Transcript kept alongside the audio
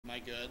Am I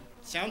good?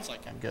 Sounds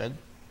like I'm good.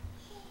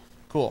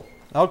 Cool.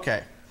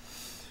 Okay.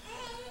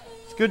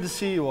 It's good to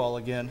see you all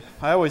again.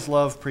 I always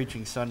love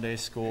preaching Sunday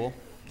school,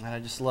 and I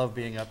just love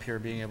being up here,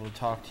 being able to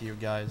talk to you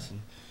guys.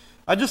 And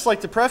I'd just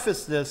like to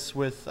preface this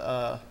with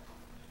a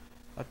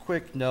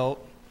quick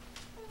note.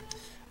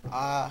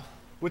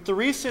 With the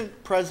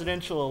recent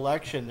presidential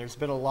election, there's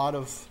been a lot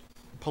of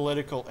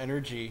political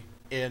energy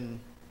in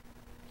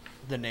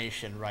the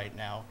nation right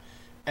now.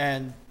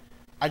 And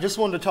I just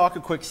wanted to talk a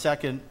quick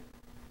second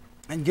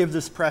and give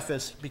this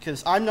preface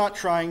because I'm not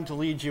trying to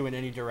lead you in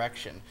any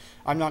direction.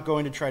 I'm not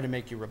going to try to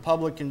make you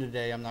Republican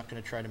today. I'm not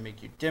going to try to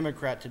make you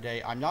Democrat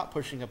today. I'm not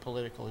pushing a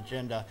political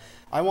agenda.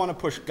 I want to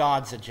push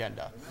God's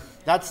agenda.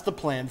 That's the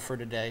plan for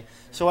today.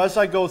 So as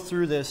I go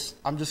through this,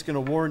 I'm just going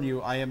to warn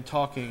you, I'm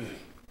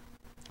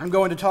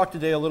going to talk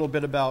today a little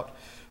bit about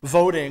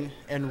voting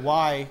and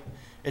why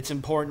it's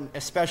important,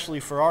 especially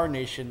for our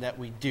nation, that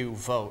we do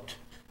vote.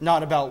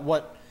 Not about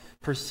what,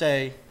 per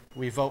se,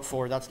 we vote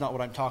for. That's not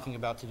what I'm talking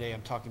about today.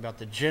 I'm talking about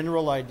the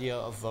general idea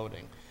of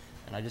voting.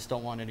 And I just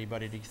don't want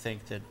anybody to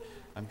think that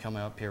I'm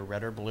coming up here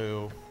red or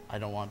blue. I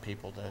don't want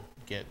people to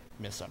get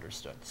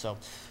misunderstood. So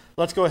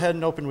let's go ahead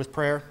and open with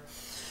prayer.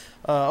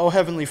 Oh,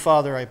 Heavenly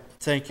Father, I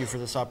thank you for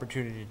this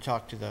opportunity to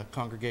talk to the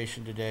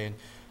congregation today. And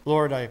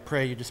Lord, I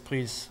pray you just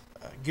please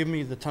give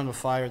me the tongue of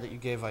fire that you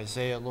gave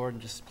Isaiah, Lord,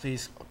 and just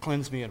please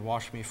cleanse me and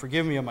wash me.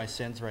 Forgive me of my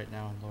sins right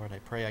now. And Lord, I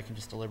pray I can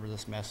just deliver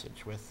this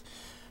message with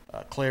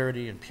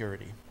clarity and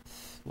purity.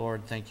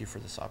 Lord, thank you for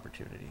this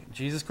opportunity. In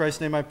Jesus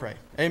Christ's name I pray.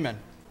 Amen.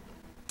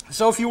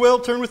 So if you will,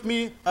 turn with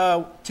me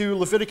to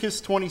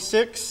Leviticus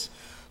 26,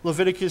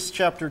 Leviticus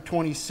chapter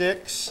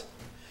 26,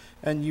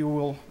 and you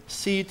will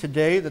see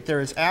today that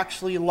there is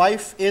actually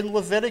life in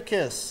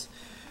Leviticus.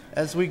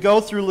 As we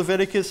go through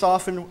Leviticus,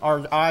 often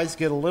our eyes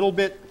get a little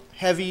bit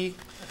heavy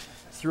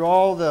through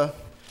all the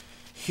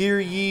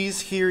hear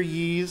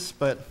ye's,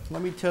 but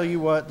let me tell you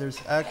what,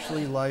 there's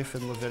actually life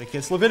in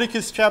Leviticus.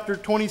 Leviticus chapter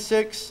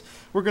 26,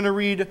 we're going to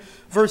read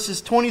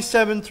verses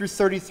 27 through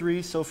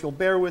 33, so if you'll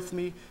bear with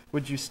me,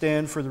 would you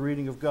stand for the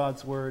reading of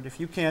God's word? If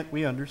you can't,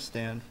 we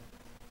understand.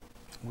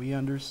 We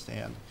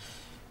understand.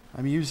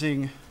 I'm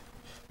using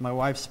my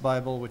wife's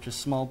Bible, which is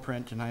small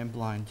print, and I am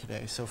blind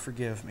today, so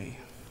forgive me.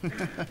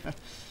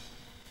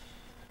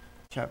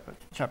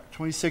 Chapter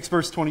 26,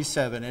 verse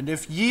 27. And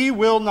if ye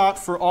will not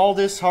for all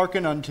this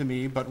hearken unto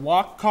me, but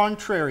walk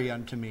contrary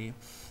unto me,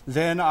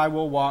 then I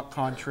will walk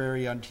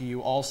contrary unto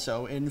you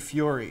also in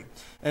fury.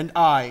 And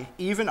I,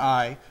 even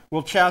I,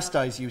 will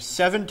chastise you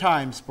 7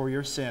 times for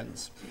your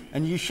sins.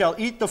 And ye shall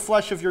eat the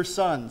flesh of your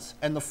sons,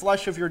 and the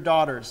flesh of your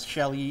daughters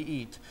shall ye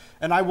eat.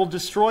 And I will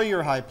destroy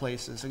your high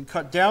places, and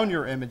cut down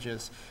your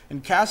images,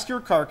 and cast your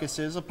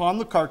carcasses upon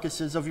the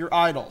carcasses of your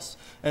idols.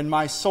 And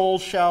my soul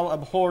shall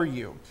abhor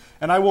you.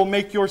 And I will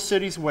make your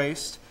cities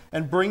waste,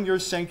 and bring your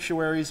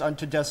sanctuaries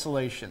unto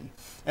desolation.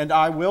 And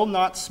I will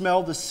not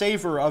smell the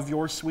savor of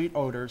your sweet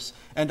odors,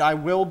 and I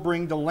will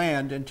bring the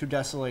land into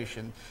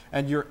desolation.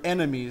 And your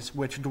enemies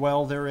which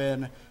dwell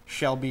therein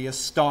shall be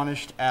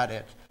astonished at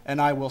it.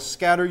 And I will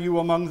scatter you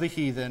among the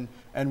heathen,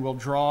 and will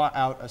draw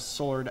out a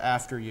sword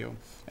after you.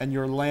 And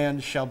your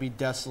land shall be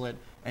desolate,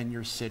 and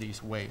your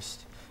cities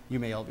waste. You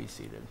may all be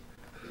seated.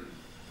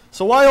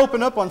 So why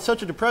open up on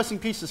such a depressing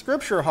piece of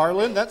scripture,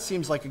 Harlan? That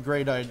seems like a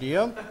great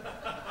idea.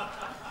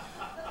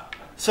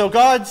 So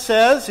God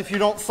says, if you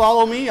don't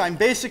follow me, I'm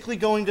basically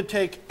going to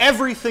take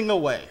everything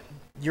away.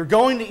 You're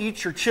going to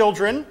eat your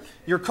children.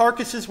 Your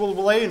carcasses will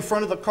lay in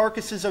front of the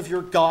carcasses of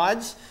your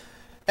gods.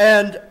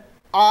 And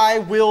I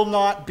will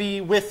not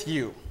be with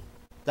you.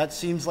 That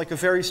seems like a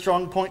very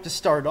strong point to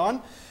start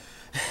on.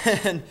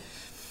 And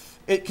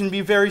it can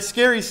be very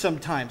scary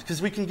sometimes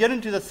because we can get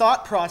into the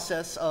thought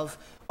process of,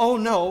 oh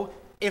no,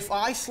 if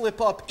I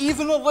slip up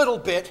even a little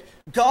bit,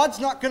 God's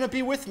not going to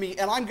be with me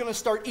and I'm going to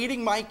start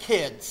eating my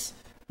kids.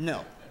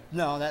 No,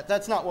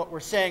 that's not what we're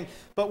saying.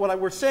 But what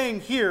we're saying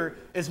here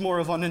is more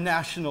of on a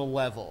national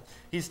level.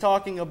 He's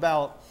talking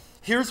about,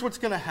 here's what's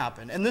going to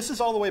happen. And this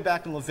is all the way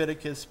back in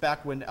Leviticus,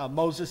 back when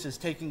Moses is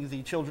taking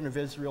the children of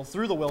Israel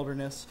through the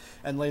wilderness.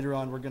 And later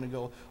on, we're going to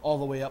go all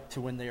the way up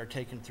to when they are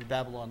taken through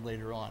Babylon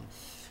later on.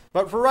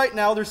 But for right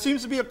now, there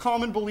seems to be a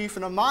common belief,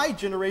 and in my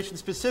generation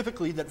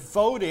specifically, that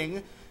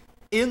voting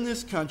in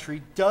this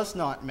country does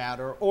not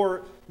matter,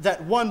 or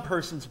that one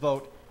person's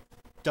vote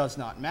does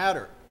not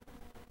matter.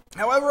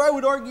 However, I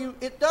would argue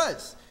it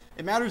does.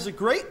 It matters a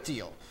great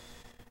deal.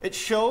 It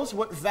shows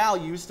what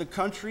values the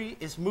country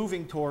is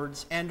moving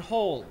towards and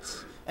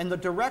holds, and the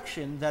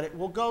direction that it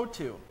will go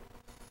to.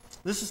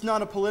 This is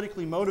not a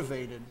politically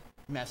motivated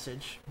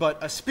message,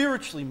 but a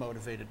spiritually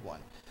motivated one.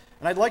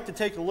 And I'd like to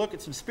take a look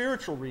at some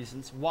spiritual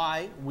reasons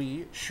why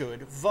we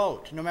should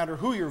vote, no matter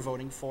who you're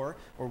voting for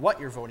or what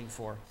you're voting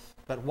for,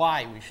 but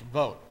why we should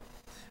vote.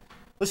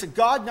 Listen,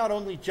 God not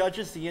only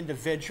judges the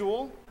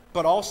individual,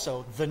 but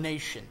also the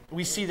nation.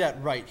 We see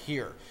that right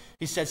here.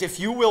 He says, if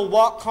you will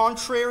walk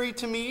contrary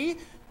to me,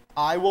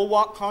 I will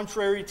walk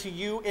contrary to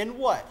you in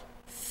what?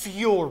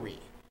 Fury.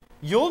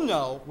 You'll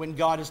know when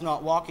God is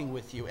not walking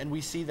with you, and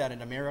we see that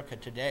in America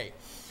today.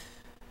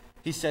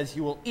 He says,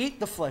 you will eat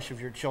the flesh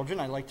of your children.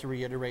 I like to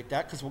reiterate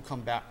that because we'll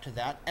come back to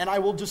that. And I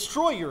will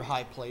destroy your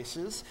high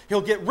places. He'll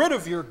get rid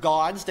of your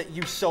gods that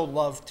you so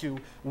love to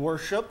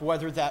worship,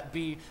 whether that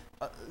be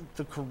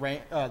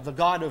the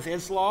God of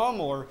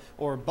Islam or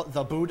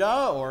the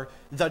Buddha or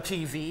the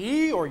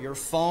TV or your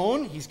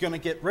phone. He's going to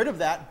get rid of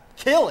that,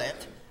 kill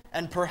it,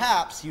 and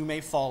perhaps you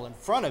may fall in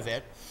front of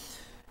it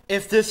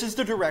if this is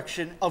the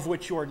direction of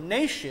which your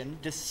nation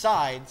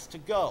decides to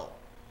go.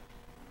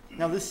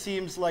 Now, this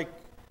seems like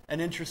an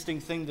interesting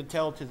thing to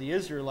tell to the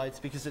Israelites,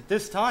 because at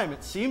this time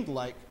it seemed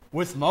like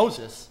with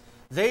Moses,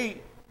 the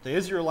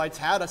Israelites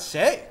had a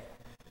say.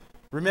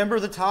 Remember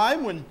the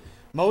time when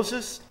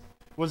Moses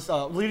was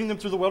leading them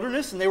through the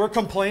wilderness and they were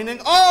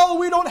complaining, oh,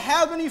 we don't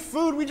have any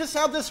food, we just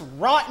have this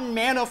rotten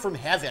manna from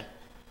heaven.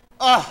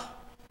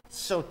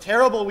 So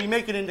terrible, we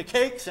make it into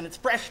cakes and it's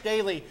fresh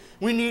daily.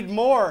 We need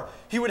more.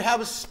 He would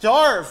have us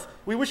starve.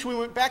 We wish we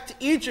went back to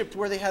Egypt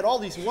where they had all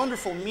these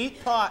wonderful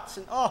meat pots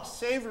and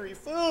savory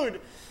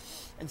food.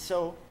 And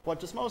so what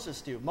does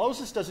Moses do?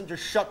 Moses doesn't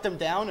just shut them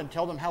down and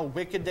tell them how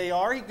wicked they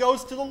are. He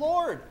goes to the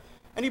Lord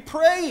and he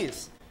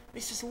prays. He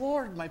says,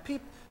 Lord, my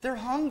people, they're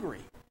hungry.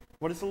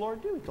 What does the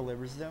Lord do? He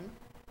delivers them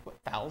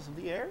fowls of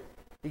the air.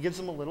 He gives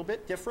them a little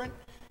bit different.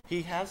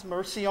 He has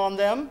mercy on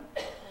them.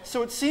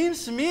 So it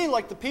seems to me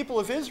like the people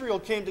of Israel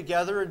came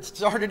together and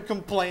started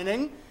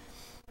complaining,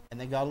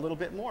 and they got a little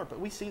bit more. But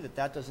we see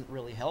that doesn't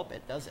really help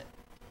it, does it?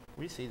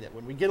 We see that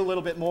when we get a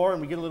little bit more and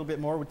we get a little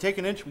bit more, we take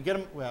an inch, we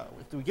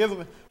give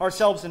them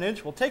ourselves an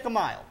inch, we'll take a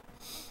mile.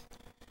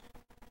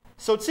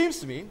 So it seems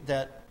to me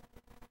that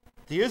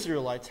the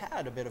Israelites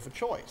had a bit of a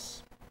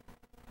choice.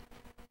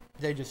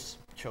 They just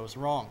chose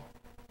wrong.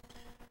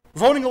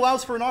 Voting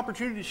allows for an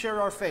opportunity to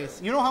share our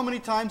faith. You know how many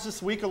times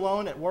this week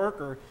alone at work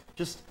or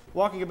just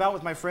walking about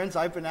with my friends,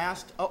 I've been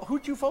asked,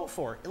 who'd you vote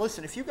for?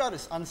 Listen, if you got an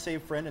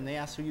unsaved friend and they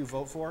ask who you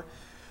vote for,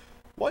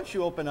 why don't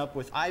you open up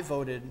with, I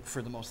voted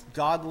for the most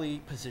godly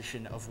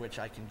position of which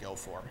I can go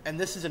for. And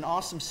this is an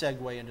awesome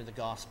segue into the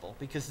gospel,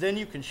 because then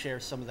you can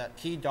share some of that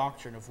key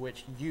doctrine of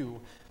which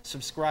you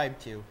subscribe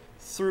to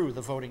through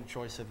the voting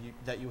choice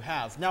that you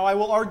have. Now, I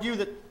will argue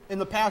that in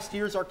the past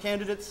years, our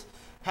candidates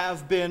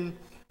have been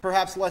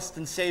perhaps less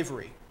than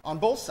savory on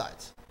both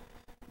sides,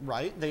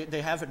 right?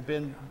 They haven't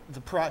been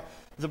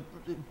the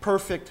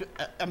perfect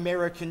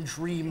American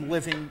dream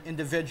living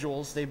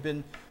individuals. They've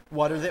been,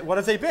 what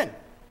have they been?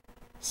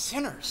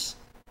 Sinners,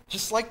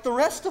 just like the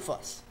rest of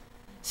us.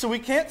 So we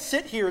can't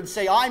sit here and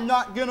say, I'm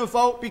not going to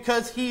vote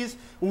because he's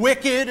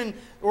wicked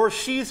or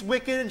she's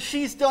wicked and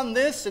she's done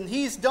this and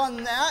he's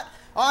done that.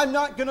 I'm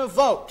not going to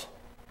vote.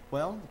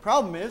 Well, the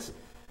problem is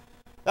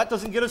that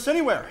doesn't get us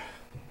anywhere.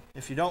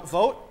 If you don't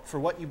vote for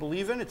what you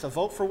believe in, it's a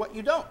vote for what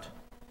you don't.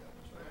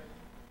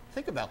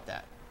 Think about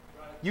that.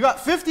 You got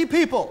 50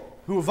 people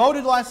who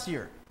voted last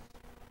year.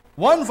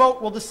 One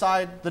vote will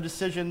decide the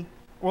decision,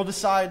 will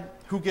decide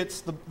who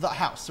gets the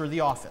house or the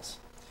office.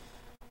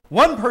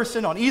 One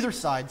person on either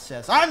side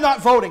says, I'm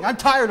not voting, I'm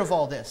tired of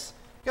all this.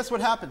 Guess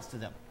what happens to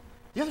them?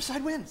 The other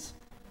side wins.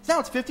 Now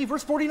it's 50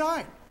 versus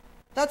 49.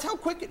 That's how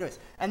quick it is.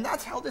 And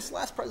that's how this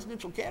last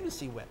presidential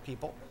candidacy went,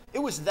 people. It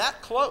was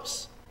that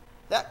close.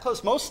 That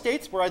close. Most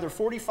states were either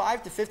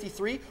 45 to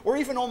 53 or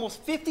even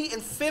almost 50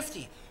 and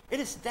 50. It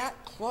is that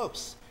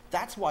close.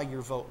 That's why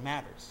your vote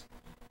matters.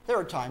 There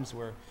are times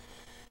where,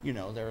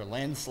 there are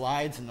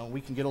landslides and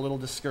we can get a little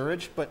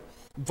discouraged, but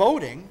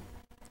voting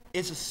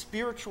is a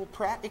spiritual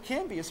practice. It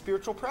can be a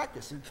spiritual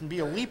practice. It can be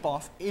a leap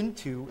off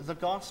into the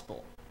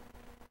gospel.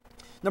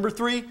 Number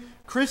 3,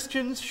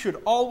 Christians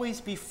should always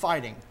be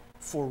fighting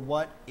for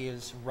what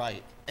is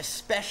right,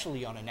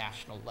 especially on a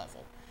national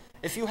level.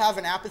 If you have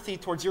an apathy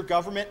towards your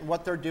government and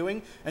what they're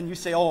doing, and you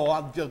say,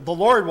 the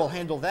Lord will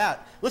handle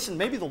that. Listen,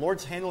 maybe the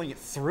Lord's handling it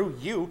through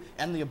you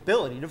and the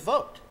ability to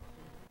vote.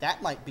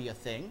 That might be a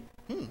thing.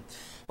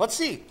 Let's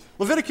see.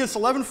 Leviticus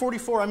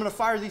 11:44. I'm going to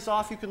fire these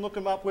off. You can look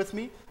them up with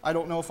me. I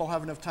don't know if I'll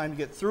have enough time to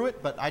get through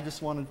it, but I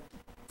just want to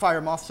fire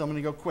them off, so I'm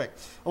going to go quick.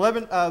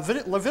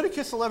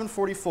 Leviticus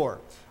 11:44.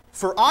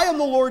 For I am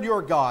the Lord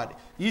your God.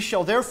 Ye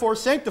shall therefore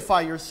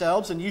sanctify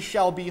yourselves, and ye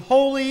shall be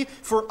holy,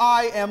 for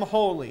I am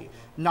holy.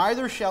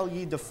 Neither shall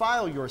ye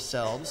defile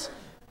yourselves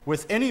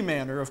with any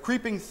manner of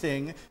creeping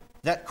thing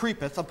that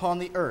creepeth upon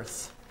the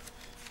earth.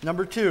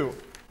 Number 2,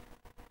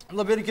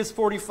 Leviticus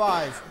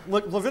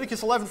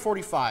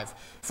 11:45.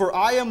 For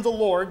I am the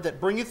Lord that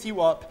bringeth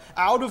you up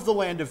out of the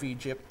land of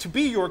Egypt to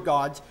be your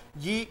God.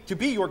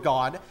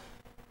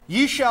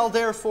 Ye shall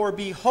therefore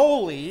be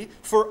holy,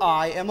 for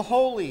I am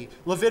holy.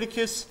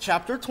 Leviticus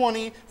chapter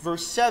 20,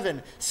 verse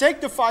 7.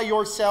 Sanctify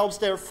yourselves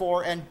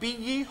therefore, and be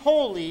ye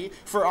holy,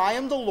 for I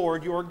am the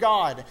Lord your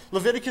God.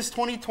 Leviticus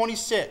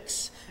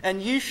 20:26.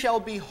 And ye shall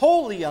be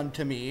holy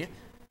unto me,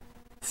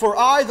 for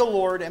I, the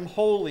Lord, am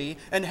holy,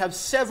 and have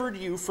severed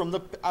you from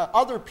the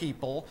other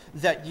people,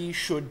 that ye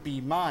should be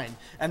mine.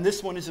 And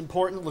this one is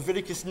important.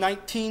 Leviticus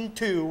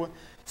 19:2.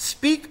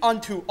 Speak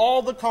unto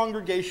all the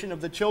congregation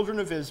of the children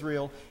of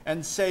Israel,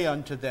 and say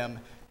unto them,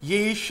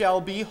 Ye shall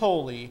be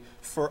holy,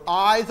 for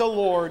I, the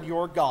Lord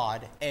your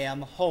God,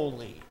 am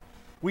holy.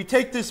 We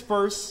take this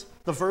verse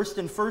the verse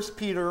in 1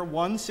 Peter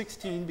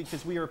 1:16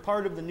 because we are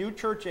part of the new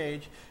church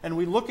age, and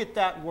we look at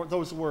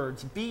those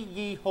words, "Be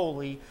ye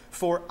holy,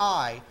 for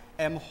I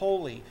am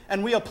holy."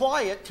 And we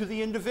apply it to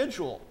the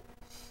individual.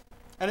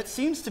 And it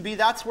seems to be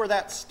that's where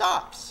that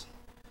stops.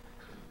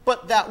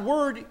 But that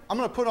word, I'm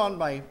going to put on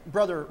my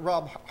brother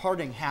Rob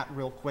Harding hat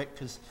real quick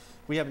because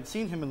we haven't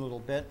seen him in a little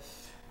bit.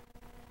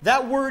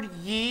 That word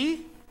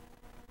ye,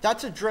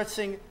 that's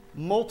addressing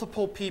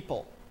multiple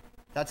people.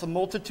 That's a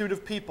multitude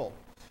of people.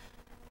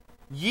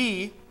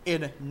 Ye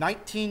in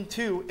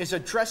 19:2 is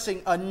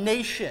addressing a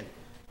nation,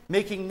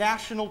 making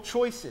national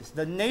choices.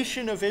 The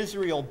nation of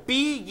Israel,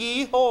 be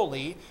ye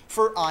holy,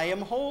 for I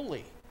am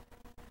holy.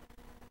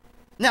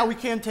 Now we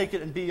can take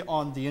it and be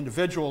on the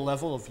individual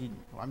level of,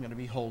 I'm going to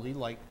be holy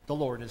like the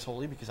Lord is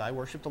holy because I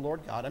worship the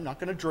Lord God. I'm not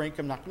going to drink,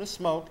 I'm not going to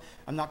smoke,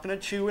 I'm not going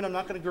to chew, and I'm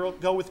not going to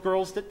go with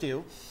girls that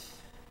do.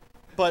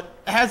 But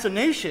as a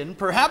nation,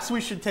 perhaps we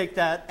should take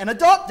that and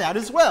adopt that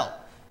as well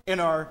in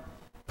our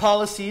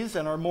policies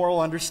and our moral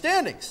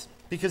understandings.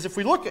 Because if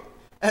we look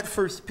at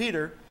 1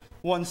 Peter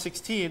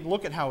 1:16,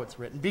 look at how it's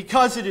written.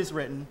 Because it is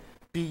written,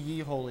 be ye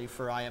holy,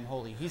 for I am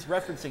holy. He's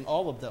referencing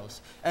all of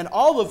those. And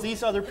all of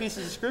these other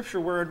pieces of Scripture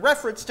were in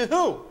reference to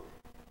who?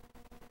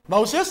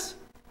 Moses?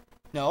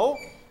 No.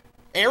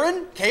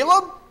 Aaron?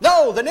 Caleb?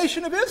 No, the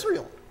nation of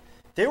Israel.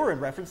 They were in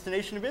reference to the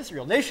nation of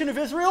Israel. Nation of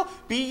Israel,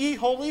 be ye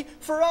holy,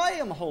 for I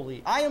am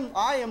holy. I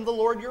am the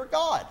Lord your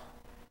God.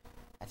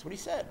 That's what he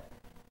said.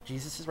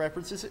 Jesus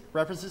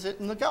references it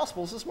in the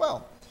Gospels as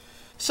well.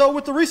 So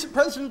with the recent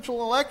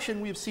presidential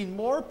election, we've seen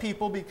more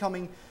people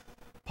becoming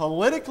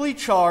politically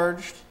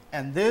charged,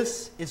 and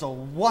this is a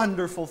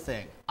wonderful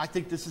thing. I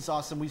think this is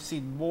awesome. We've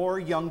seen more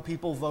young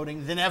people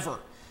voting than ever,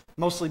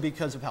 mostly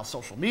because of how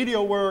social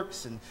media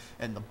works and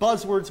the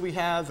buzzwords we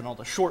have and all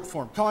the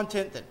short-form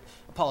content that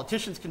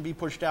politicians can be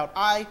pushed out.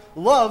 I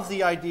love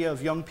the idea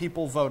of young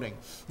people voting.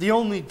 The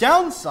only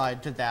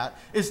downside to that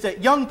is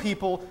that young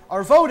people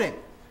are voting.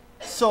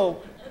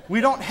 So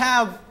we don't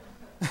have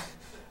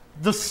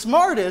the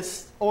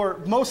smartest or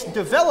most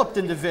developed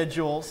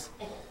individuals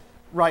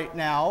right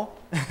now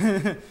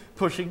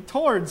pushing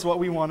towards what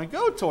we want to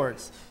go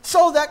towards.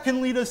 So that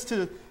can lead us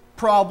to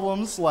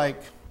problems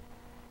like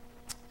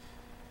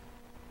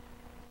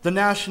the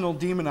national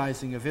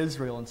demonizing of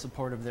Israel in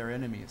support of their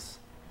enemies.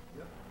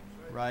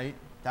 Right?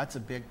 That's a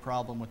big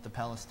problem with the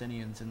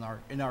Palestinians in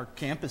our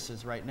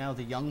campuses right now,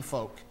 the young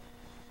folk.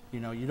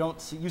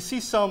 You see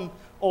some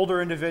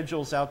older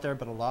individuals out there,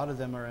 but a lot of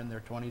them are in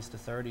their 20s to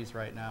 30s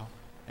right now,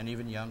 and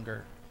even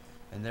younger.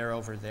 And they're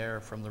over there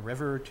from the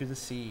river to the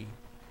sea.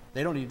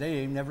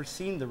 They've never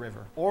seen the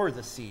river or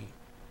the sea.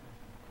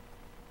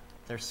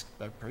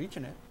 They're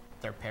preaching it.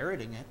 They're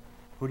parroting it.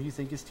 Who do you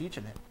think is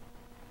teaching it?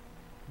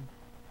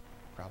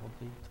 Probably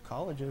the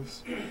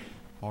colleges,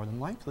 more than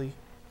likely.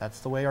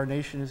 That's the way our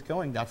nation is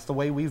going. That's the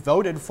way we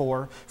voted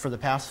for the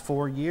past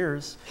 4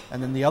 years.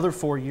 And then the other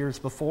 4 years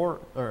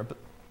before, or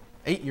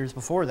 8 years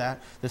before that,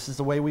 this is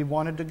the way we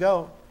wanted to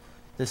go.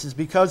 This is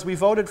because we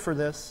voted for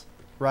this,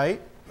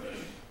 right?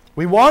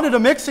 We wanted a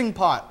mixing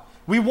pot.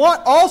 We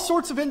want all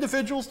sorts of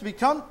individuals to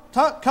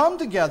come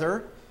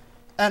together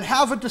and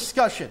have a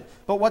discussion.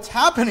 But what's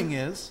happening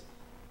is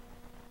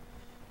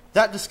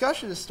that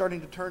discussion is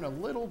starting to turn a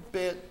little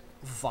bit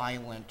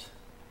violent.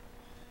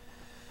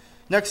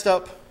 Next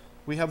up,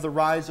 we have the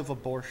rise of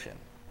abortion.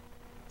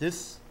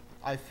 This,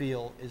 I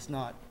feel, is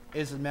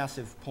a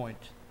massive point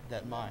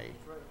that my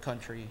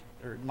country,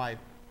 or my age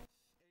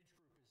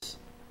group is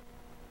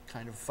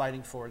kind of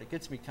fighting for it. It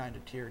gets me kind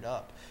of teared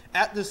up.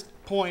 At this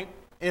point,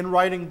 in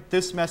writing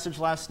this message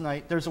last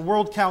night, there's a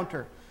world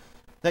counter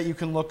that you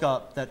can look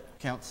up that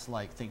counts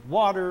think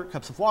water,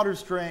 cups of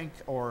waters drank,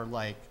 or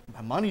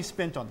money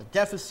spent on the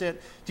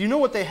deficit. Do you know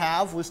what they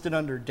have listed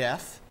under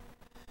death?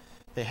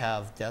 They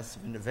have deaths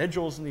of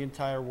individuals in the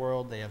entire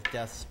world. They have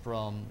deaths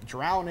from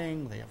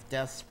drowning. They have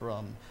deaths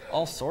from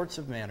all sorts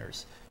of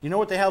manners. You know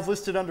what they have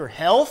listed under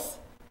health?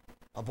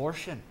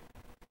 Abortion.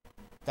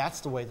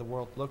 That's the way the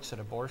world looks at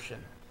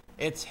abortion.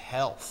 It's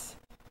health.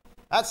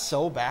 That's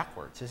so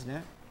backwards, isn't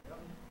it?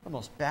 The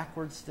most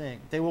backwards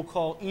thing. They will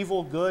call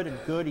evil good and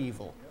good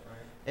evil.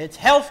 It's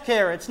health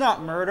care. It's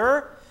not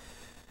murder.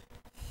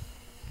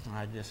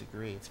 I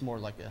disagree. It's more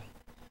like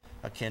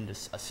akin to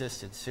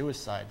assisted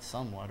suicide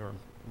somewhat, or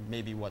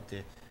maybe what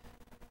the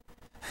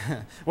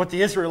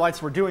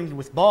Israelites were doing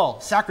with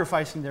Baal,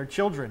 sacrificing their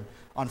children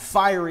on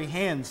fiery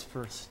hands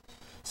for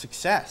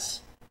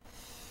success.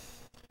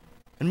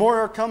 And more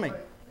are coming.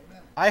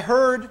 I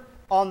heard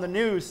on the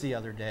news the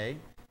other day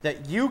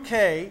that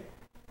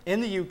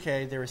in the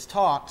UK, there is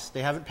talks,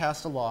 they haven't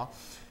passed a law,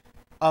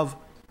 of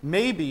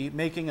maybe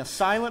making a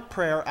silent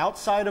prayer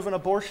outside of an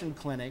abortion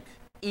clinic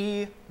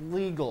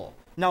illegal.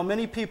 Now,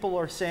 many people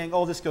are saying,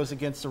 this goes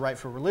against the right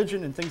for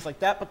religion and things like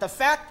that, but the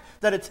fact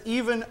that it's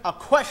even a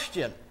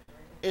question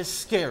is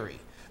scary.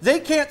 They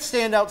can't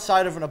stand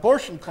outside of an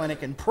abortion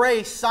clinic and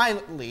pray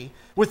silently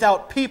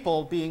without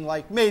people being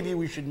like, maybe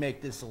we should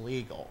make this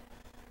illegal.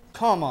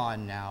 Come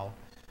on now.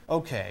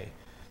 Okay.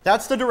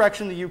 That's the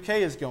direction the UK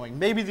is going.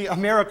 Maybe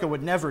America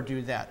would never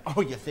do that.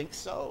 Oh, you think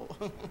so?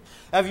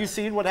 Have you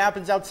seen what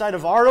happens outside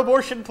of our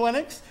abortion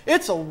clinics?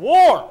 It's a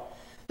war.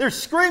 There's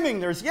screaming,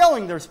 there's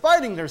yelling, there's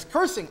fighting, there's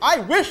cursing. I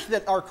wish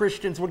that our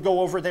Christians would go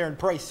over there and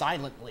pray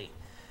silently.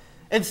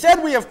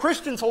 Instead, we have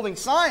Christians holding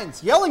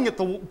signs, yelling at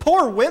the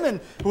poor women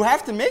who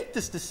have to make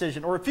this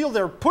decision or feel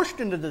they're pushed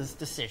into this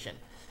decision.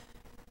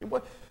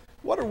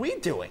 What are we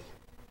doing?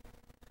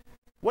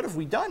 What have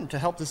we done to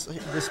help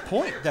this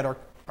point that our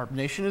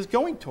nation is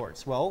going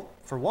towards? Well,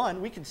 for one,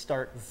 we can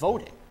start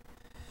voting.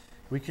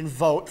 We can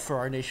vote for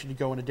our nation to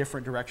go in a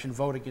different direction,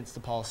 vote against the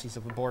policies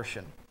of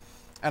abortion.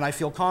 And I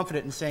feel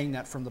confident in saying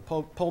that from the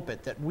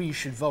pulpit, that we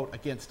should vote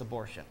against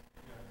abortion.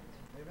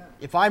 Amen.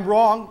 If I'm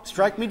wrong,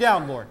 strike me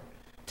down, Lord.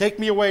 Take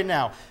me away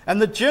now.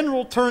 And the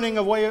general turning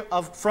away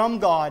from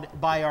God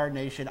by our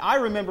nation. I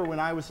remember when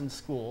I was in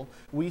school,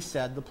 we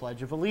said the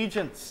Pledge of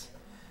Allegiance.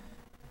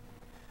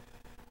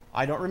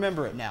 I don't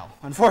remember it now,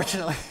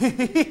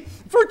 unfortunately.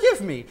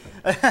 Forgive me.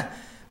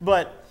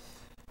 But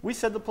we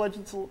said the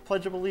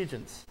Pledge of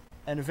Allegiance.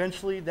 And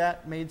eventually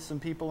that made some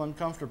people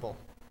uncomfortable.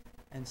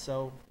 And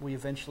so we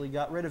eventually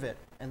got rid of it.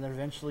 And then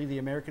eventually the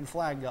American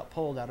flag got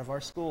pulled out of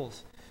our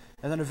schools.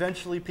 And then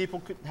eventually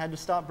people had to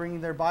stop bringing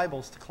their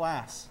Bibles to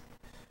class.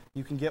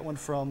 You can get one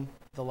from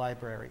the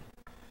library.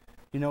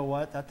 You know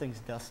what? That thing's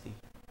dusty.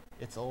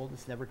 It's old.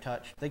 It's never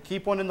touched. They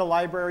keep one in the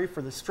library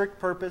for the strict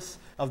purpose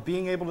of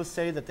being able to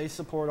say that they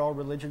support all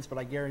religions, but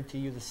I guarantee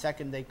you the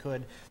second they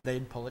could,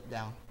 they'd pull it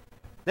down.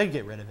 They'd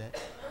get rid of it.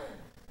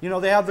 You know,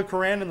 they have the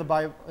Quran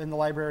in the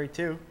library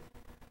too.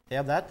 They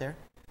have that there.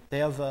 They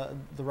have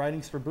the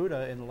writings for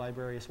Buddha in the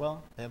library as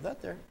well. They have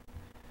that there.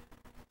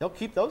 They'll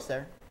keep those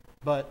there.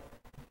 But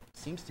it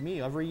seems to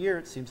me, every year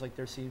it seems like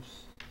there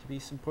seems to be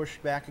some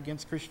pushback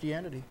against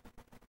Christianity.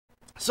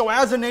 So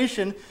as a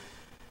nation,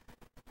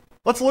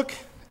 let's look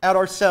at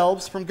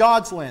ourselves from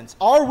God's lens.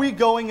 Are we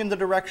going in the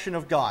direction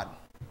of God?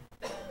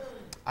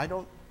 I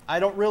don't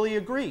really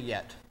agree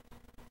yet.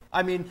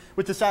 I mean,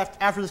 with this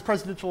after this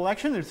presidential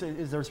election,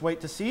 there's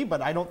wait to see,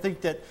 but I don't think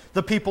that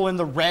the people in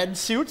the red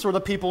suits or the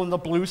people in the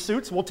blue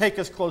suits will take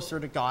us closer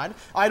to God.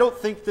 I don't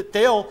think that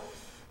they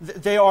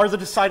are the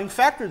deciding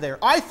factor there.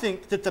 I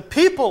think that the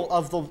people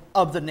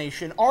of the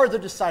nation are the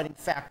deciding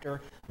factor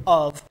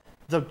of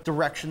the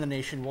direction the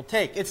nation will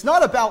take. It's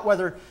not about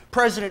whether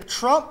President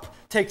Trump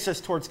takes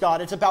us towards God.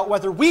 It's about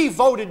whether we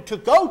voted to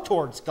go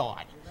towards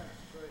God.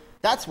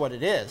 That's what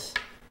it is,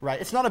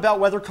 right? It's not about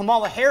whether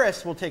Kamala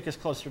Harris will take us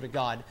closer to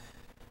God.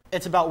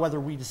 It's about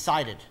whether we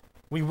decided,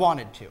 we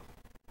wanted to.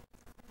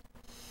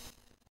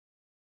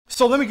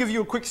 So let me give you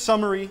a quick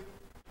summary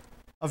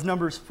of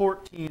Numbers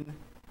 14,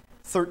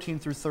 13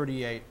 through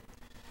 38.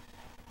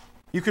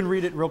 You can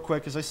read it real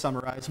quick as I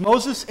summarize.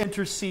 Moses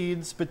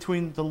intercedes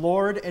between the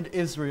Lord and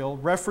Israel,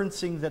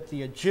 referencing that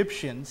the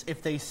Egyptians,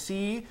 if they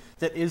see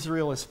that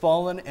Israel has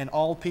fallen and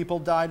all people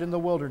died in the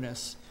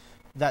wilderness,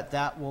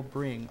 that will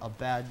bring a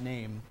bad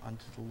name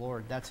unto the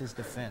Lord. That's his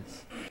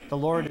defense. The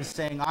Lord is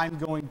saying, I'm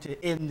going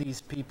to end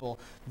these people.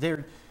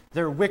 They're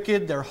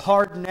wicked, they're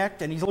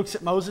hard-necked, and he looks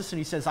at Moses and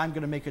he says, I'm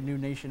going to make a new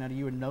nation out of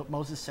you. And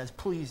Moses says,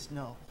 please,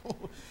 no.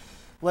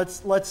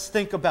 Let's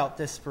think about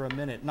this for a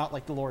minute, not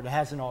like the Lord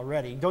hasn't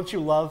already. Don't you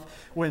love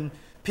when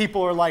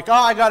people are like, oh,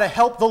 I got to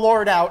help the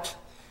Lord out.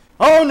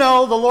 Oh,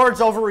 no, the Lord's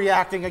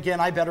overreacting again.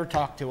 I better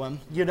talk to him,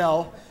 you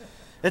know.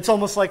 It's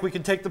almost like we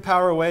can take the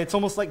power away. It's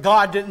almost like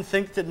God didn't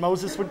think that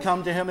Moses would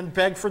come to him and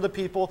beg for the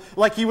people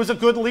like he was a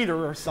good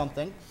leader or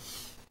something.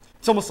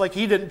 It's almost like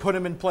he didn't put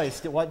him in place.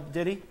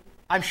 Did he?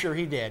 I'm sure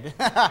he did.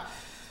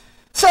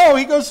 So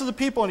he goes to the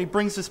people and he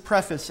brings this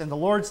preface, and the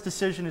Lord's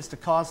decision is to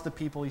cause the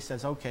people. He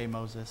says, okay,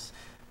 Moses,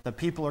 the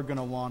people are going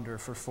to wander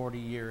for 40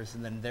 years,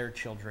 and then their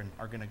children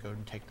are going to go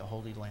and take the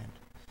Holy Land.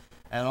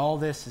 And all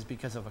this is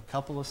because of a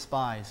couple of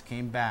spies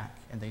came back,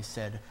 and they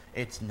said,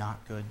 it's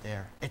not good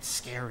there. It's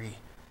scary.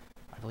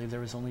 I believe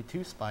there was only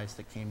 2 spies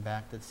that came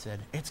back that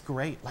said, it's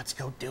great, let's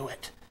go do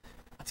it.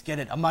 Let's get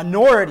it. A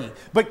minority.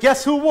 But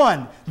guess who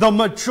won? The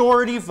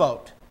majority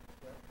vote.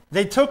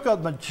 They took a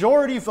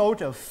majority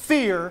vote of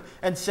fear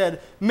and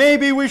said,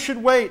 maybe we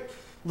should wait.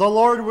 The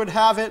Lord would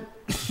have it,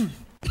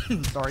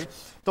 sorry,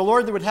 the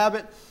Lord would have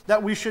it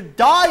that we should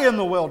die in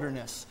the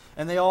wilderness.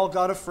 And they all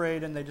got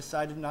afraid and they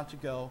decided not to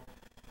go.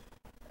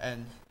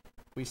 And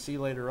we see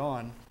later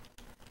on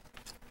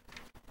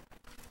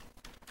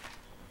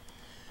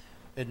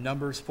in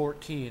Numbers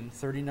 14,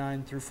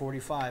 39 through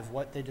 45,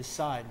 what they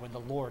decide when the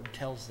Lord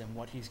tells them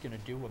what he's going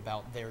to do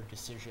about their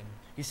decision.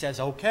 He says,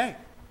 okay,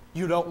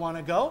 you don't want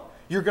to go?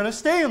 You're going to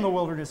stay in the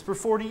wilderness for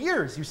 40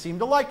 years. You seem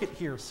to like it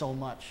here so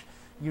much,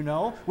 you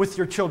know, with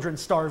your children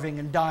starving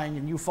and dying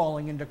and you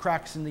falling into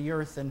cracks in the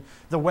earth and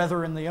the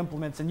weather and the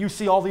implements, and you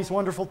see all these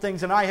wonderful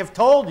things, and I have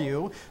told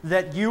you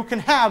that you can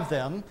have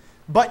them,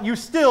 but you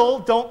still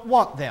don't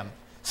want them.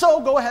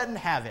 So go ahead and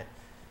have it.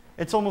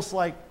 It's almost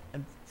like,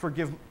 and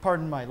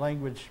pardon my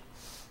language,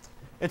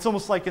 It's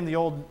almost like in the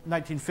old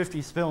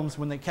 1950s films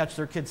when they catch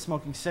their kids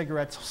smoking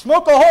cigarettes.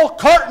 Smoke a whole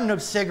carton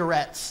of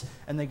cigarettes!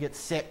 And they get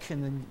sick,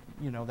 and then,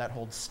 you know, that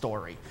whole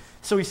story.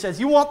 So he says,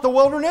 you want the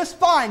wilderness?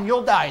 Fine,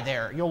 you'll die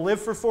there. You'll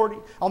live for 40,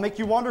 I'll make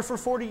you wander for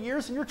 40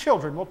 years, and your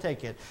children will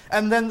take it.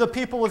 And then the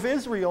people of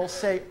Israel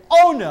say,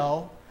 oh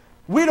no,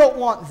 we don't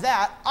want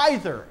that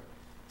either.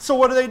 So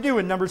what do?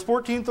 In Numbers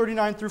 14,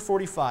 39 through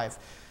 45.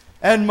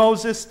 And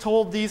Moses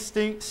told these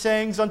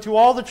sayings unto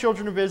all the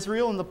children of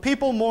Israel, and the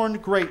people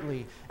mourned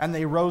greatly. And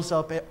they rose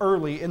up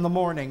early in the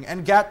morning,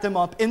 and gat them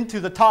up into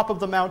the top of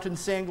the mountain,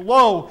 saying,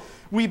 Lo,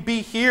 we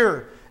be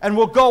here, and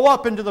will go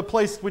up into the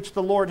place which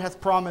the Lord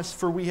hath promised,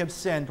 for we have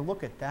sinned.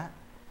 Look at that.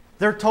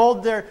 They're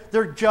told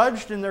they're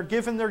judged, and they're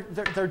given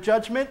their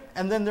judgment,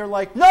 and then they're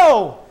like,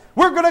 no,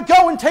 we're going to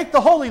go and take the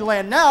Holy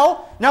Land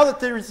now that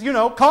there's,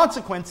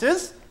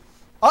 consequences.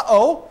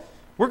 Uh-oh.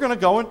 We're going to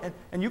go,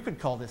 and you could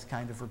call this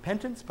kind of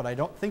repentance, but I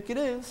don't think it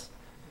is.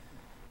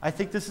 I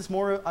think this is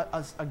more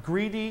a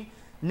greedy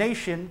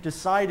nation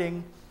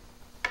deciding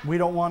we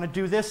don't want to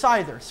do this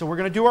either, so we're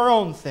going to do our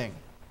own thing.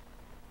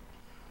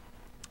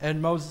 And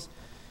Moses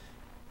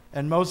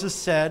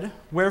said,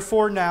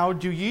 wherefore now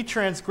do ye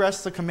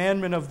transgress the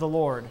commandment of the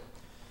Lord?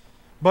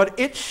 But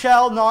it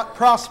shall not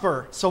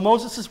prosper. So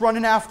Moses is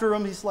running after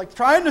him. He's like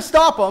trying to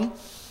stop him.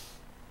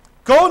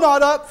 Go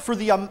not up, for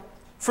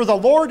the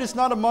Lord is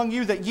not among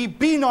you, that ye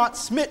be not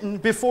smitten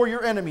before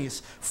your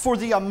enemies. For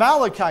the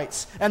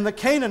Amalekites and the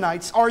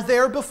Canaanites are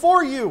there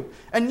before you,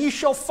 and ye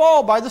shall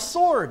fall by the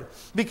sword,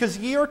 because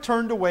ye are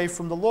turned away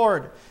from the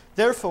Lord.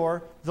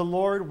 Therefore the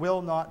Lord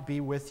will not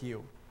be with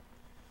you.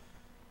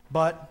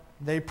 But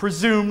they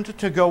presumed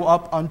to go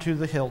up unto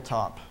the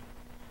hilltop.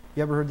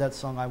 You ever heard that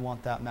song, I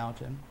Want That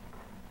Mountain?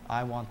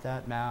 I want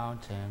that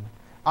mountain.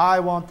 I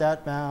want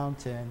that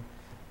mountain.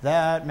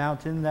 That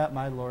mountain that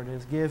my Lord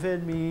has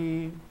given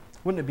me.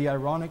 Wouldn't it be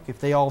ironic if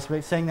they all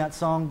sang that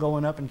song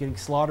going up and getting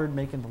slaughtered,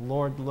 making the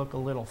Lord look a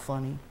little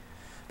funny?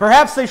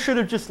 Perhaps they should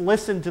have just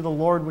listened to the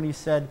Lord when he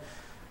said,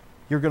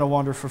 you're going to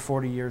wander for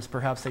 40 years.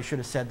 Perhaps they should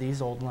have said these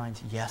old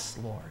lines, yes,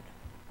 Lord.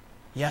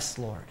 Yes,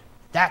 Lord.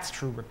 That's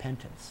true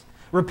repentance.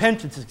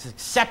 Repentance is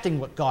accepting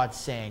what God's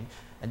saying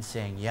and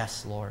saying,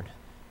 yes, Lord,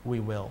 we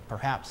will.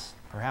 Perhaps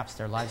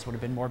their lives would have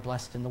been more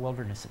blessed in the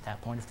wilderness at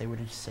that point if they would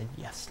have just said,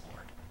 yes,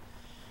 Lord.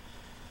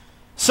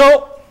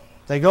 So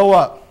they go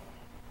up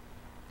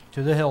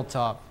to the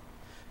hilltop.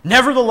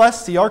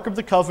 Nevertheless, the ark of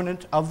the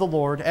covenant of the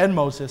Lord and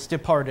Moses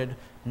departed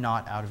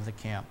not out of the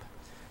camp.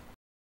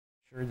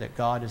 Sure that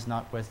God is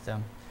not with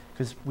them.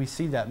 Because we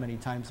see that many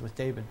times with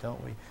David,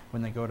 don't we?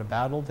 When they go to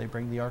battle, they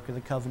bring the ark of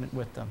the covenant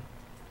with them.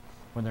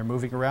 When they're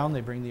moving around,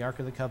 they bring the ark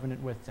of the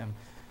covenant with them.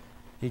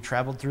 He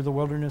traveled through the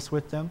wilderness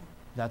with them.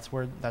 That's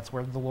where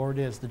the Lord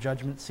is, the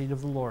judgment seat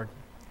of the Lord.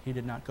 He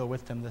did not go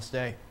with them this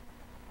day.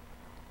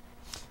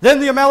 Then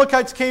the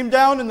Amalekites came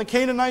down, and the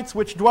Canaanites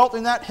which dwelt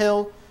in that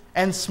hill,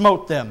 and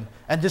smote them,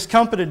 and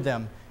discomfited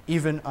them,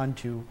 even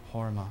unto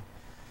Hormah.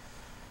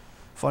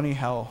 Funny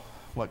how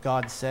what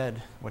God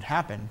said would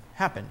happen,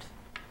 happened.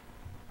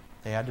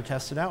 They had to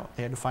test it out.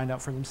 They had to find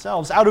out for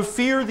themselves. Out of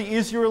fear, the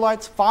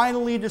Israelites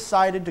finally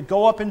decided to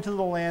go up into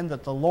the land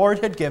that the Lord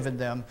had given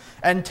them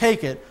and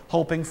take it,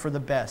 hoping for the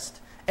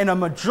best. In a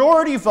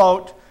majority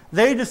vote,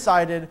 they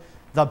decided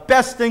the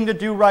best thing to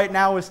do right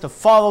now is to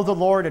follow the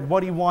Lord, and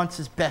what he wants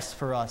is best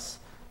for us.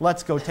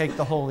 Let's go take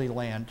the Holy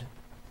Land,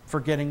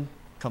 forgetting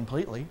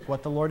completely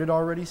what the Lord had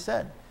already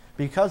said.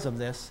 Because of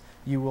this,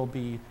 you will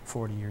be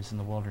 40 years in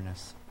the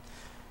wilderness.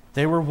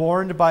 They were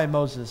warned by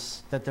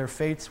Moses that their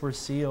fates were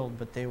sealed,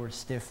 but they were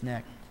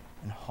stiff-necked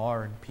and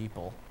hard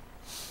people.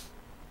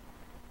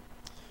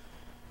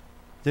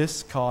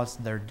 This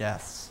caused their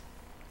deaths,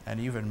 and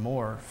even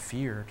more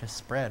fear to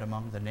spread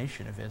among the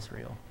nation of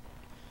Israel.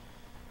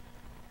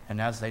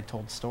 And as they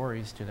told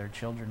stories to their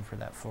children for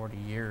that 40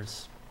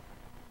 years,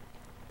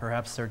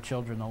 perhaps their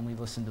children only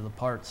listened to the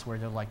parts where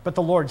they're like, but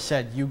the Lord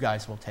said, you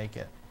guys will take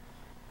it.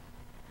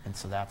 And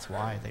so that's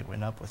why they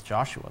went up with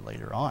Joshua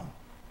later on.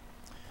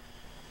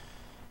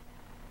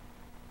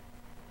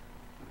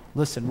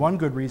 Listen, one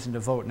good reason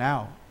to vote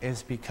now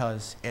is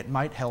because it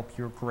might help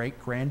your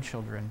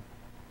great-grandchildren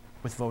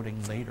with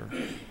voting later.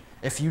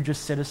 If you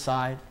just sit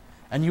aside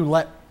and you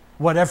let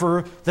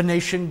whatever the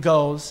nation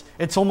goes,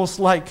 it's almost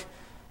like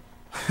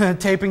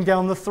taping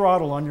down the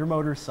throttle on your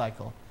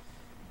motorcycle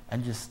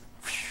and just,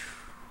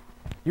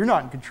 you're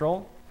not in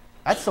control.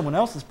 That's someone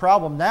else's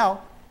problem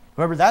now.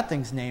 Whoever that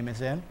thing's name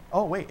is in.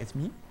 Oh, wait, it's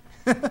me?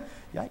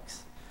 Yikes.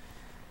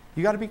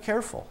 You got to be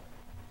careful.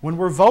 When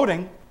we're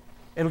voting,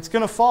 it's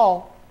going to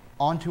fall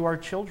onto our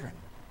children.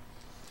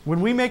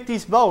 When we make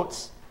these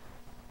votes,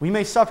 we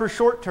may suffer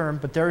short term,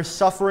 but there is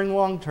suffering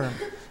long term.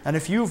 And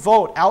if you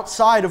vote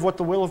outside of what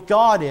the will of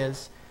God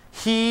is,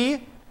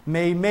 he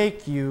may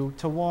make you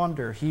to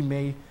wander. He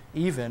may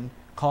even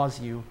cause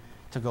you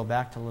to go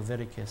back to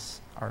Leviticus,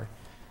 our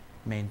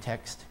main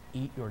text,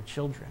 eat your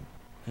children.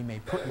 He may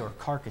put your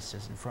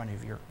carcasses in front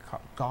of your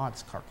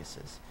God's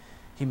carcasses.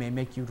 He may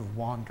make you to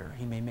wander.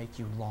 He may make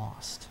you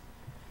lost.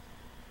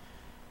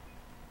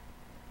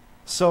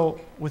 So,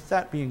 with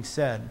that being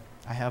said,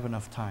 I have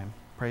enough time.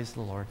 Praise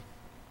the Lord.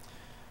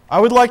 I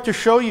would like to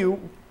show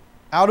you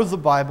out of the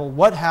Bible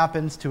what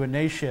happens to a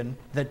nation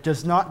that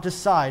does not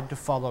decide to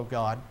follow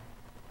God.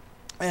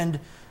 And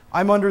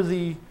I'm under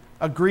the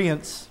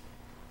agreeance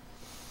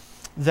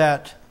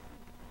that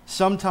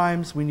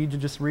sometimes we need to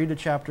just read a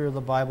chapter of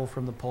the Bible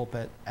from the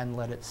pulpit and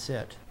let it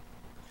sit.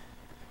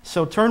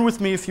 So turn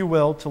with me, if you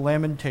will, to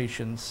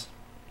Lamentations.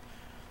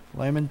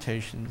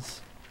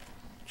 Lamentations,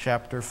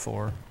 chapter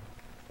 4.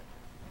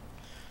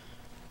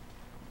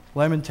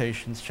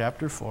 Lamentations,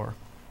 chapter 4.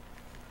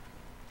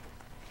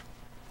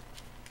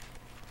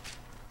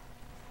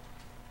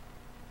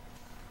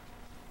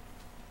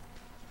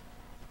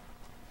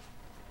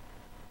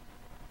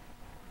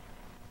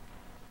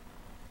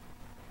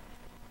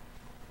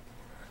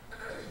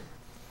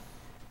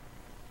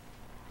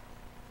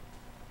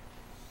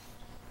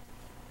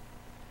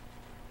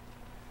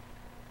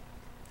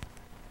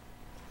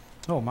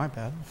 Oh, my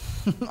bad.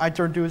 I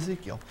turned to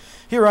Ezekiel.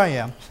 Here I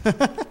am.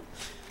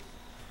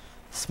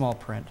 Small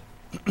print.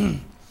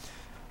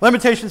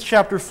 Lamentations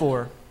chapter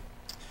 4.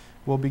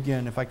 We'll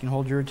begin, if I can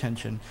hold your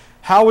attention.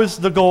 How is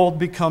the gold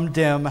become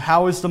dim?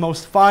 How is the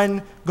most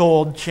fine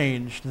gold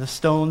changed? The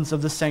stones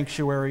of the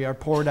sanctuary are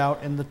poured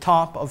out in the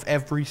top of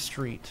every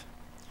street.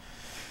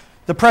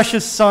 The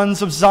precious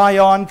sons of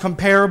Zion,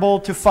 comparable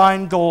to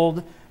fine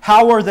gold,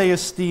 how are they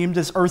esteemed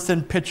as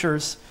earthen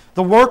pitchers,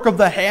 the work of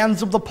the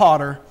hands of the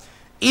potter?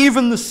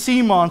 Even the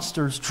sea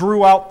monsters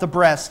drew out the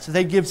breast.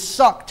 They give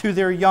suck to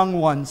their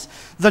young ones.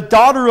 The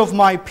daughter of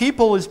my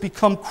people is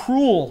become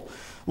cruel,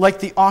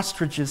 like the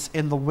ostriches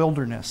in the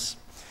wilderness.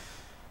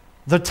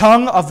 The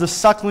tongue of the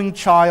suckling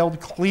child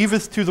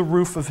cleaveth to the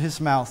roof of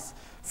his mouth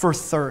for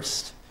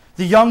thirst.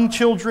 The young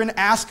children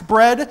ask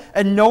bread,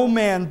 and no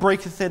man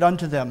breaketh it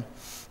unto them.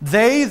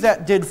 They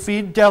that did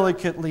feed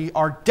delicately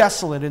are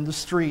desolate in the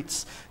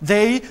streets.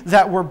 They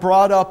that were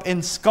brought up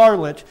in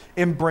scarlet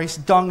embrace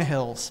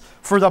dunghills.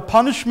 For the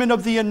punishment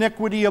of the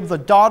iniquity of the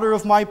daughter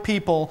of my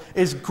people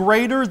is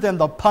greater than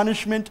the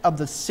punishment of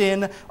the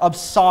sin of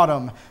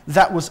Sodom,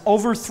 that was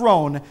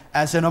overthrown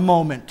as in a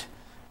moment,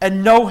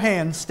 and no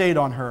hand stayed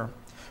on her.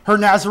 Her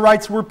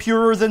Nazarites were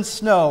purer than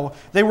snow.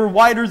 They were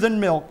whiter than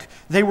milk.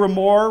 They were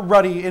more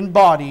ruddy in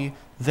body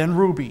than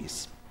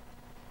rubies.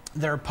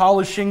 Their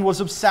polishing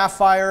was of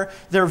sapphire.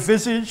 Their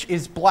visage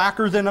is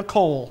blacker than a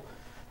coal.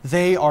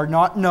 They are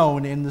not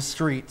known in the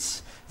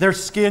streets. Their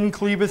skin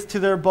cleaveth to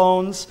their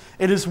bones.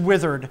 It is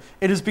withered.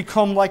 It is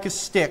become like a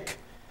stick.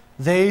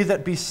 They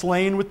that be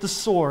slain with the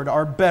sword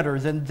are better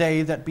than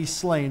they that be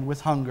slain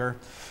with hunger.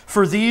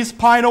 For these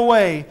pine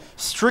away,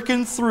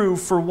 stricken through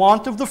for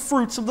want of the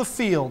fruits of the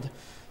field.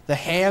 The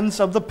hands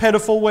of the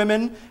pitiful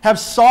women have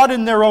sought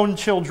in their own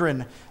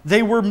children.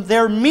 They were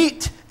their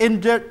meat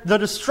in the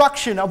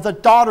destruction of the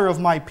daughter of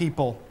my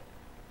people.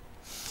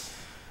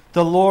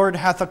 The Lord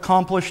hath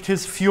accomplished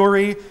his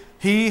fury.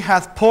 He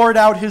hath poured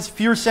out his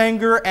fierce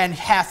anger, and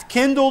hath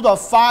kindled a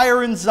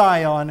fire in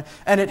Zion,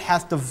 and it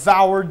hath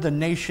devoured the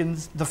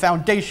nations, the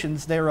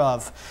foundations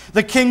thereof.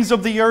 The kings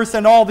of the earth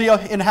and all the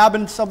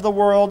inhabitants of the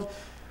world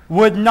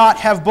would not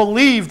have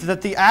believed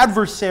that the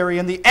adversary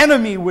and the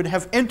enemy would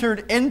have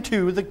entered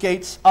into the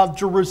gates of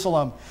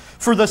Jerusalem.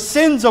 For the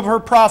sins of her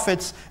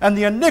prophets and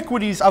the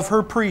iniquities of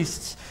her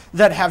priests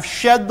that have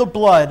shed the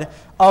blood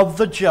of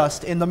the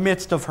just in the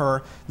midst of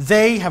her,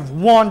 they have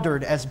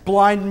wandered as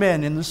blind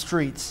men in the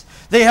streets.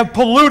 They have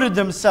polluted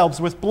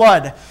themselves with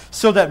blood,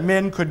 so that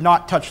men could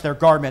not touch their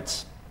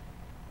garments.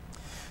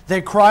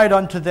 They cried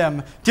unto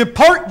them,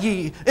 Depart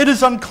ye, it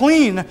is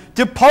unclean.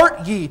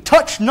 Depart ye,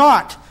 touch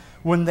not.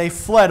 When they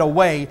fled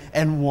away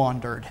and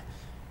wandered,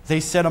 they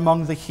said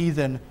among the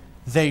heathen,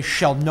 They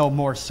shall no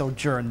more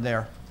sojourn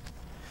there.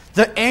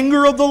 The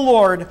anger of the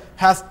Lord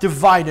hath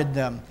divided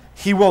them.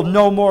 He will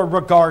no more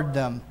regard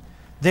them.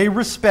 They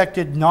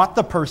respected not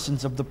the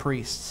persons of the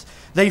priests.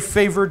 They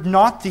favored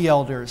not the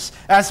elders.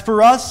 As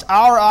for us,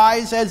 our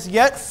eyes as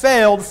yet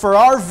failed for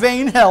our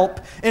vain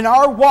help. In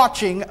our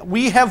watching,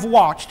 we have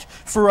watched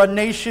for a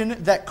nation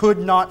that could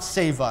not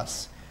save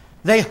us.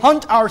 They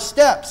hunt our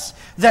steps,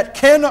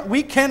 that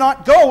we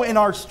cannot go in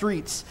our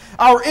streets.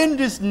 Our end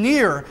is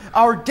near.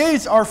 Our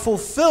days are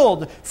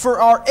fulfilled,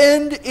 for our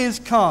end is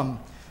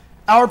come.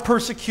 Our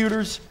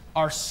persecutors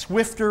are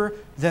swifter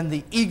than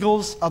the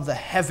eagles of the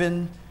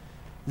heaven.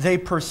 They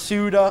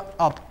pursued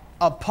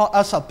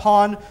us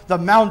upon the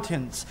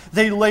mountains.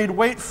 They laid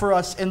wait for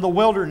us in the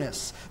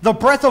wilderness. The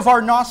breath of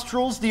our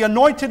nostrils, the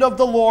anointed of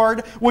the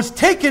Lord, was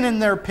taken in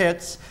their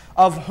pits,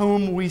 of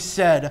whom we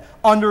said,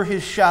 Under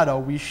his shadow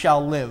we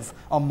shall live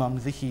among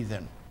the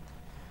heathen.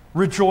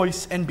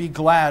 Rejoice and be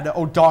glad,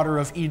 O daughter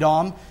of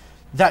Edom,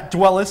 that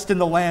dwellest in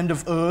the land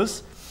of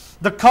Uz.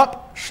 The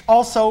cup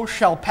also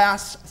shall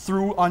pass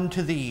through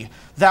unto thee.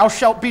 Thou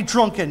shalt be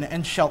drunken,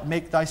 and shalt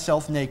make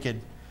thyself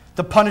naked.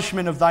 The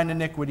punishment of thine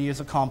iniquity is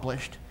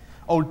accomplished.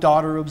 O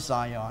daughter of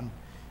Zion,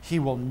 he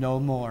will no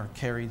more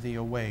carry thee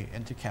away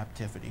into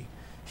captivity.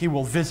 He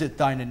will visit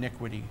thine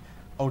iniquity.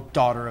 O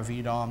daughter of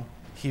Edom,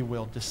 he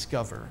will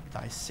discover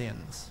thy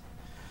sins.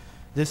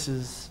 This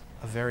is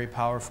a very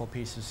powerful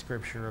piece of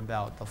scripture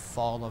about the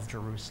fall of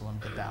Jerusalem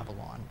to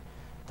Babylon.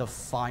 the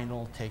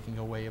final taking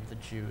away of the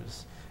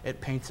Jews.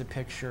 It paints a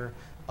picture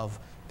of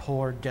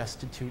poor,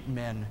 destitute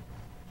men.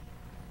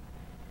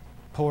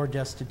 Poor,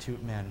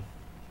 destitute men.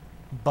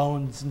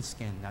 Bones and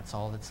skin, that's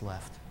all that's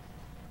left.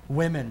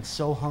 Women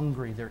so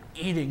hungry, they're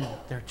eating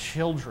their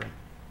children.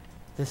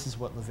 This is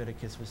what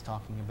Leviticus was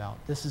talking about.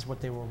 This is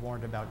what they were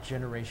warned about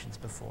generations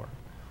before.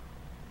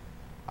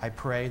 I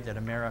pray that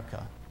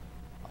America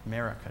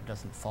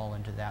doesn't fall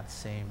into that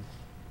same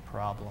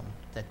problem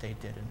that they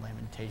did in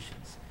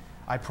Lamentations.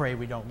 I pray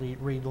we don't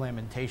read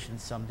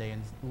Lamentations someday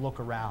and look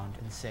around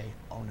and say,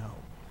 oh no,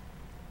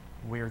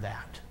 we're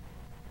that.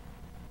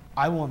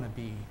 I want to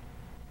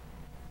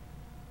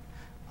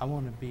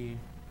be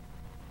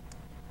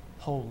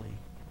holy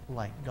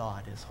like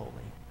God is holy.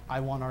 I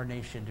want our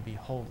nation to be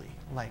holy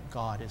like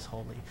God is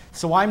holy.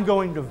 So I'm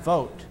going to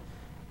vote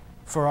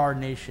for our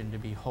nation to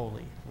be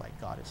holy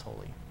like God is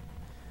holy.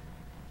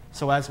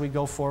 So as we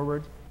go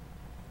forward,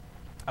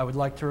 I would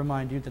like to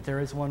remind you that there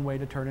is one way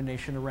to turn a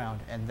nation around,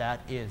 and that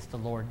is the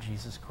Lord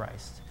Jesus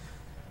Christ.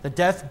 The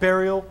death,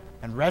 burial,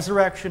 and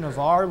resurrection of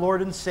our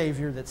Lord and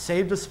Savior that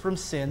saved us from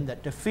sin,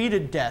 that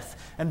defeated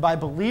death, and by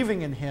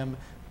believing in him,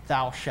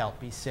 thou shalt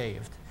be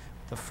saved.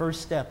 The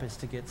first step is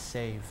to get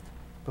saved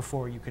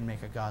before you can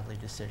make a godly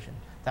decision.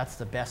 That's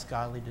the best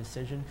godly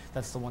decision.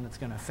 That's the one that's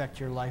going to affect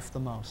your life the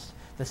most.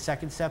 The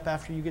second step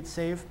after you get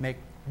saved,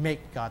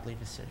 make godly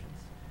decisions.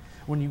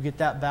 When you get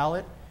that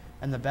ballot,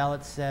 and the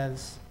ballot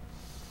says,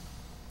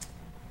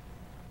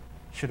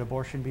 should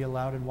abortion be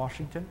allowed in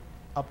Washington?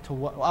 Up to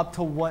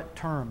what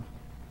term?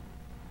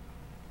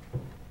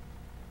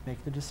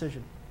 Make the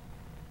decision.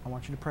 I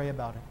want you to pray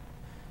about it.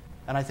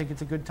 And I think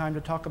it's a good time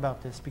to talk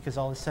about this because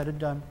all is said and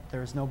done.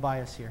 There is no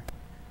bias here.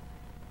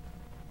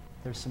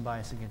 There's some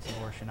bias against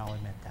abortion, I'll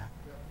admit that.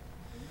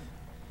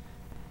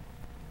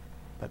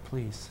 But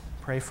please,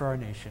 pray for our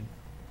nation.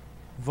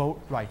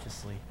 Vote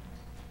righteously.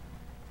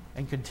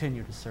 And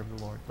continue to serve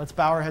the Lord. Let's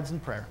bow our heads in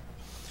prayer.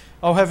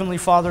 Oh, Heavenly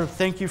Father,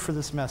 thank you for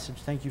this message.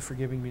 Thank you for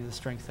giving me the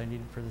strength I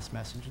needed for this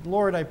message.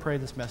 Lord, I pray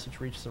this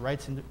message reaches the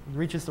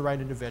right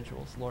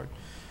individuals, Lord.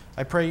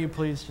 I pray you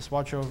please just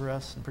watch over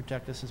us and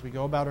protect us as we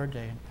go about our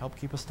day and help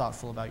keep us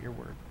thoughtful about your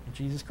word. In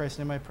Jesus Christ's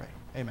name I pray.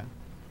 Amen.